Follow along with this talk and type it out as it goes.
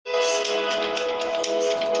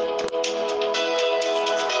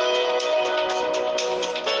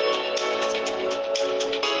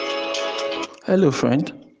Hello,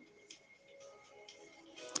 friend.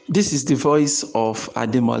 This is the voice of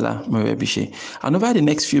Ademola Morebise. And over the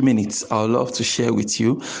next few minutes, I would love to share with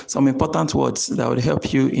you some important words that would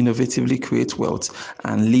help you innovatively create wealth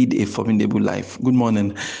and lead a formidable life. Good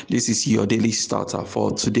morning. This is your daily starter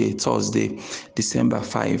for today, Thursday, December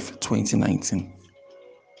 5, 2019.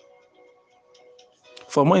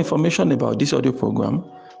 For more information about this audio program,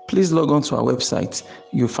 please log on to our website.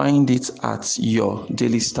 You'll find it at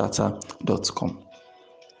yourdailystarter.com.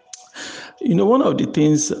 One of the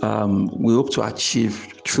things we hope to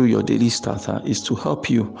achieve through your daily starter is to help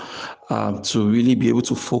you to really be able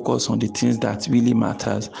to focus on the things that really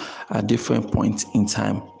matters at different points in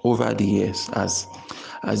time over the years, as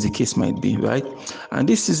the case might be, right? And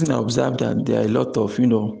this season, I observed that there are a lot of,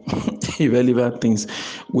 irrelevant things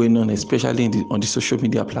going on, especially on the social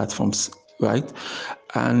media platforms, right?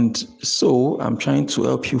 And so I'm trying to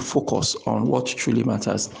help you focus on what truly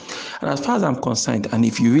matters. And as far as I'm concerned, and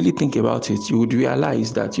if you really think about it, you would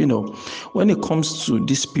realize that, when it comes to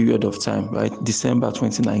this period of time, right, December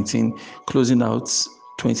 2019, closing out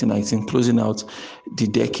the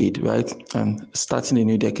decade, right, and starting a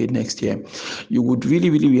new decade next year, you would really,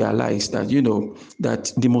 really realize that,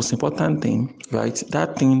 that the most important thing, right,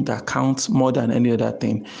 that thing that counts more than any other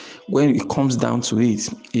thing, when it comes down to it,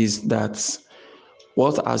 is that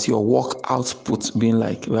what has your work output been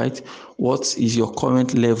like, right? What is your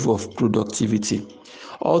current level of productivity?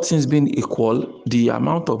 All things being equal, the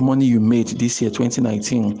amount of money you made this year,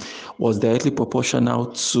 2019, was directly proportional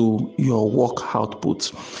to your work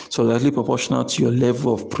output. So directly proportional to your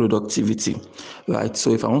level of productivity, right?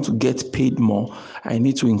 So if I want to get paid more, I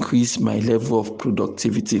need to increase my level of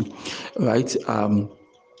productivity, right?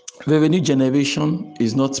 Revenue generation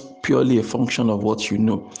is not purely a function of what you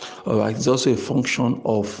know, all right? It's also a function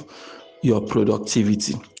of your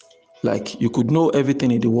productivity. Like, you could know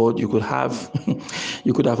everything in the world, you could have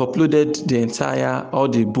you could have uploaded all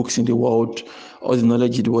the books in the world, all the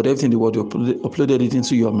knowledge in the world, everything in the world, you uploaded it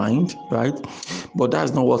into your mind, right? But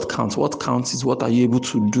that's not what counts. What counts is what are you able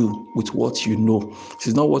to do with what you know. It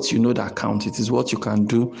is not what you know that counts. It is what you can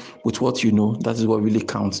do with what you know. That is what really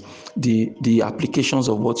counts. The applications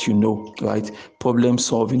of what you know, right? Problem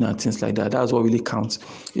solving and things like that. That's what really counts.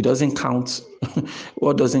 It doesn't count.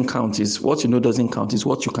 What doesn't count is what you know doesn't count. Is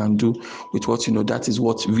what you can do with what you know. That is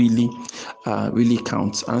what really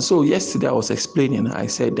counts. And so yesterday I was explaining. I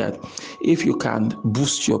said that if you can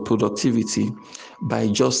boost your productivity by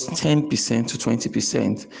just 10% to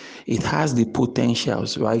 20%, it has the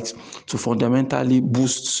potentials, right, to fundamentally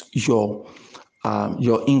boost your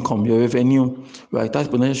income, your revenue, right?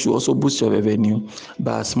 That potential should also boost your revenue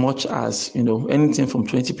by as much as, anything from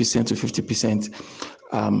 20% to 50%,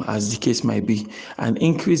 as the case might be. An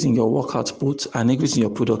increase in your work output and increase in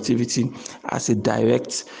your productivity has a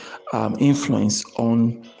direct influence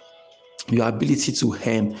on your ability to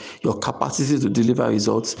earn, your capacity to deliver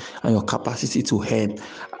results, and your capacity to earn.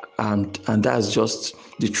 And that's just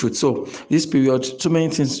the truth. So this period, too many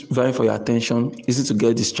things vying for your attention, easy to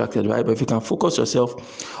get distracted, right? But if you can focus yourself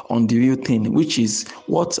on the real thing, which is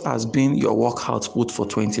what has been your work output for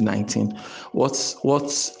 2019, what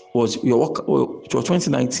was your work for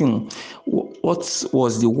 2019, what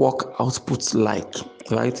was the work output like,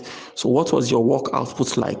 right? So what was your work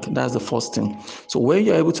output like? That's the first thing. So when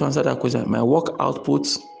you're able to answer that question, my work output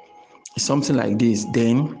is something like this,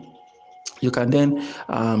 then you can then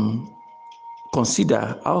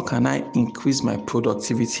consider how can I increase my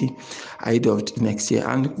productivity ahead of the next year.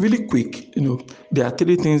 And really quick, there are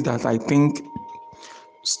three things that I think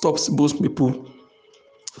stops most people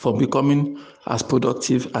from becoming as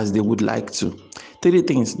productive as they would like to. Three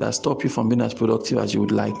things that stop you from being as productive as you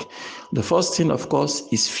would like. The first thing, of course,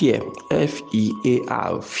 is fear. Fear.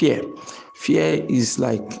 Fear. Fear is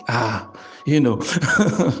like, that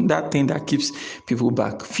thing that keeps people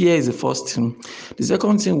back. Fear is the first thing. The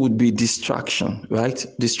second thing would be distraction, right?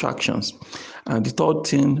 Distractions. And the third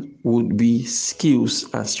thing would be skills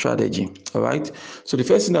and strategy, all right? So the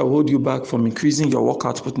first thing that will hold you back from increasing your work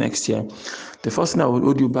output next year, the first thing that will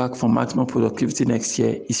hold you back from maximum productivity next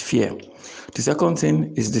year is fear. The second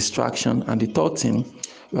thing is distraction. And the third thing,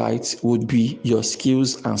 right, would be your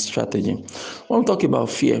skills and strategy. When we talk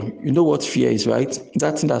about fear, you know what fear is, right?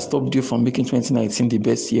 That thing that stopped you from making 2019 the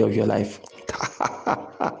best year of your life.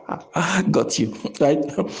 Got you, right?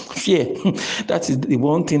 Fear. That is the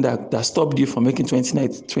one thing that stopped you from making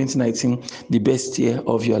 2019 the best year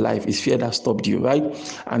of your life. Is fear that stopped you, right?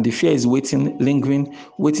 And the fear is lingering,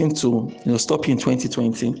 waiting to stop you in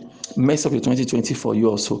 2020. mess up your 2020 for you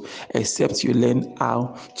also, except you learn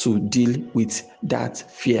how to deal with that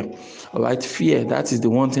fear. All right, fear, that is the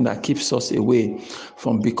one thing that keeps us away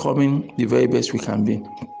from becoming the very best we can be.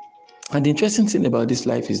 And the interesting thing about this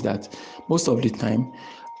life is that most of the time,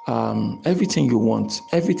 everything you want,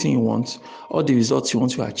 all the results you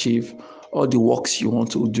want to achieve, all the works you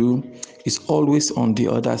want to do is always on the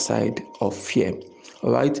other side of fear.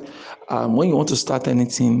 All right. When you want to start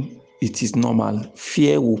anything, it is normal.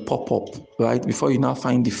 Fear will pop up, right? Before you now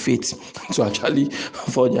find the faith to actually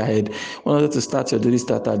forge ahead. When I wanted to start your daily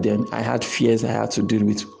starter, then I had fears I had to deal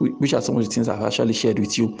with, which are some of the things I've actually shared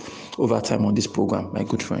with you over time on this program, my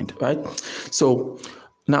good friend, right? So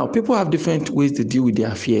now, people have different ways to deal with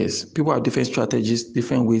their fears. People have different strategies,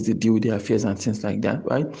 different ways to deal with their fears and things like that,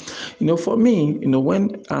 right? For me,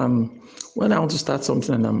 when I want to start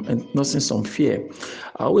something and I'm noticing some fear,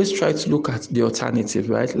 I always try to look at the alternative,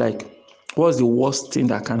 right? Like, what's the worst thing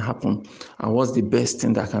that can happen and what's the best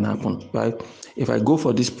thing that can happen, right? If I go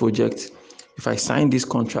for this project, if I sign this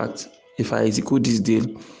contract, if I execute this deal,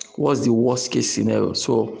 what's the worst case scenario?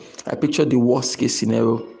 So I picture the worst case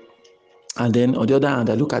scenario, and then on the other hand,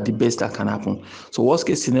 I look at the best that can happen. So worst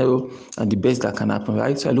case scenario and the best that can happen,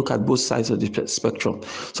 right? So I look at both sides of the spectrum.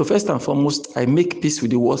 So first and foremost, I make peace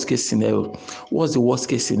with the worst case scenario. What's the worst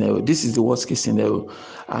case scenario? This is the worst case scenario.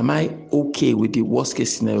 Am I okay with the worst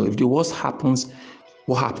case scenario? If the worst happens,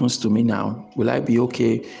 what happens to me now? Will I be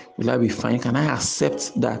okay? Will I be fine? Can I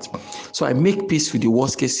accept that? So I make peace with the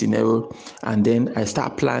worst case scenario, and then I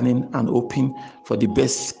start planning and hoping for the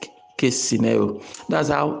best case scenario.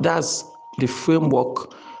 That's the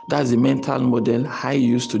framework, that's the mental model I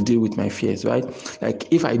use to deal with my fears, right? Like,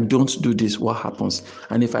 if I don't do this, what happens?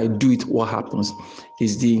 And if I do it, what happens?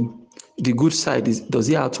 Is the good side, does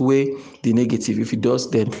it outweigh the negative? If it does,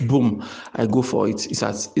 then boom, I go for it.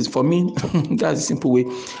 It's for me. That's a simple way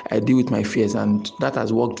I deal with my fears, and that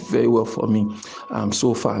has worked very well for me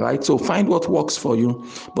so far, right? So find what works for you,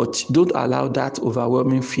 but don't allow that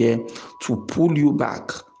overwhelming fear to pull you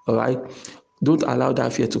back. All right, don't allow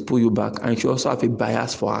that fear to pull you back, and you should also have a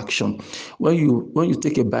bias for action. When you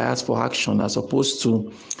take a bias for action as opposed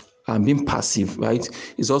to being passive, right?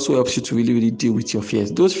 It also helps you to really, really deal with your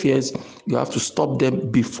fears. Those fears, you have to stop them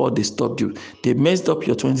before they stop you. They messed up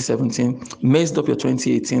your 2017, messed up your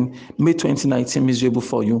 2018, made 2019 miserable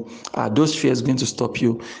for you. Are those fears going to stop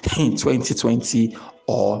you in 2020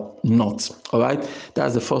 or not? All right,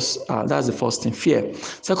 that's the first thing, fear.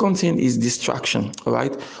 Second thing is distraction. All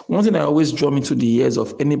right, one thing I always drum into the ears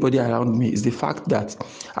of anybody around me is the fact that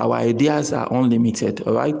our ideas are unlimited.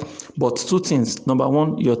 All right, but two things: number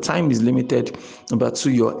one, your time is limited; number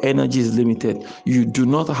two, your energy is limited. You do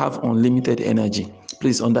not have unlimited energy.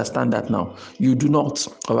 Please understand that now. You do not.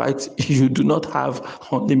 All right, you do not have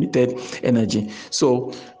unlimited energy.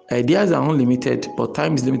 So ideas are unlimited, but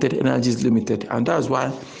time is limited, energy is limited. And that's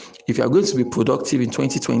why, if you are going to be productive in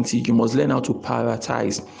 2020, you must learn how to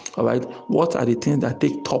prioritize. All right, what are the things that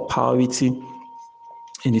take top priority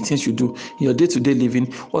in the things you do in your day-to-day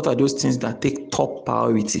living? What are those things that take top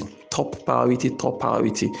priority? So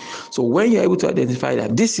when you're able to identify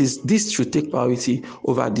that this should take priority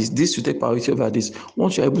over this should take priority over this,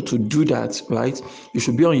 once you're able to do that, right, you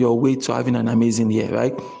should be on your way to having an amazing year,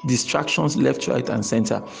 right? Distractions left, right, and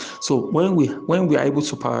center. So when we are able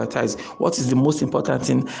to prioritize, what is the most important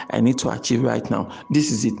thing I need to achieve right now? This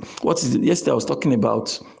is it. Yesterday I was talking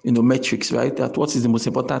about metrics, right? That what is the most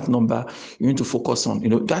important number you need to focus on.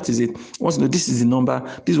 That is it. Once you know this is the number,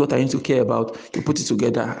 this is what I need to care about, you put it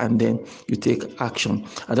together and then you take action.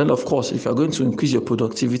 And then, of course, if you're going to increase your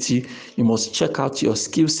productivity, you must check out your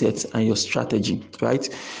skill sets and your strategy, right?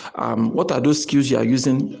 What are those skills you are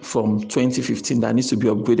using from 2015 that needs to be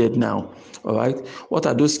upgraded now? All right. What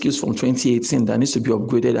are those skills from 2018 that needs to be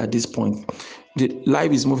upgraded at this point? The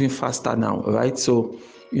life is moving faster now, right? So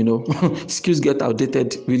skills get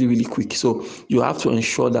outdated really, really quick. So you have to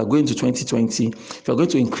ensure that going to 2020, if you're going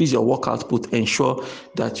to increase your work output, ensure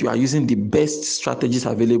that you are using the best strategies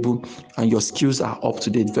available and your skills are up to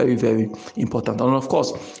date. Very, very important. And of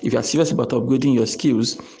course, if you're serious about upgrading your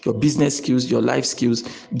skills, your business skills, your life skills,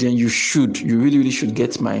 then you really, really should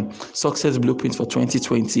get my Success Blueprint for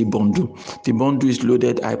 2020 bundle. The bundle is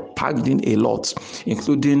loaded. I packed in a lot,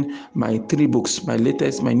 including my 3 books, my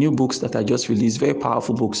new books that I just released. Very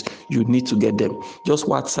powerful books, you need to get them. Just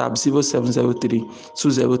WhatsApp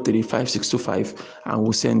 0703-203-5625 and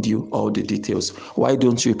we'll send you all the details. Why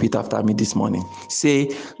don't you repeat after me this morning?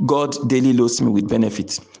 Say, God daily loads me with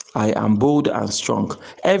benefits. I am bold and strong.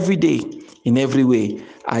 Every day, in every way,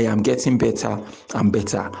 I am getting better and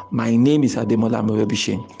better. My name is Ademola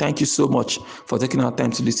Morebise. Thank you so much for taking our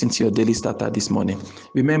time to listen to your daily starter this morning.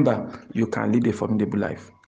 Remember, you can lead a formidable life.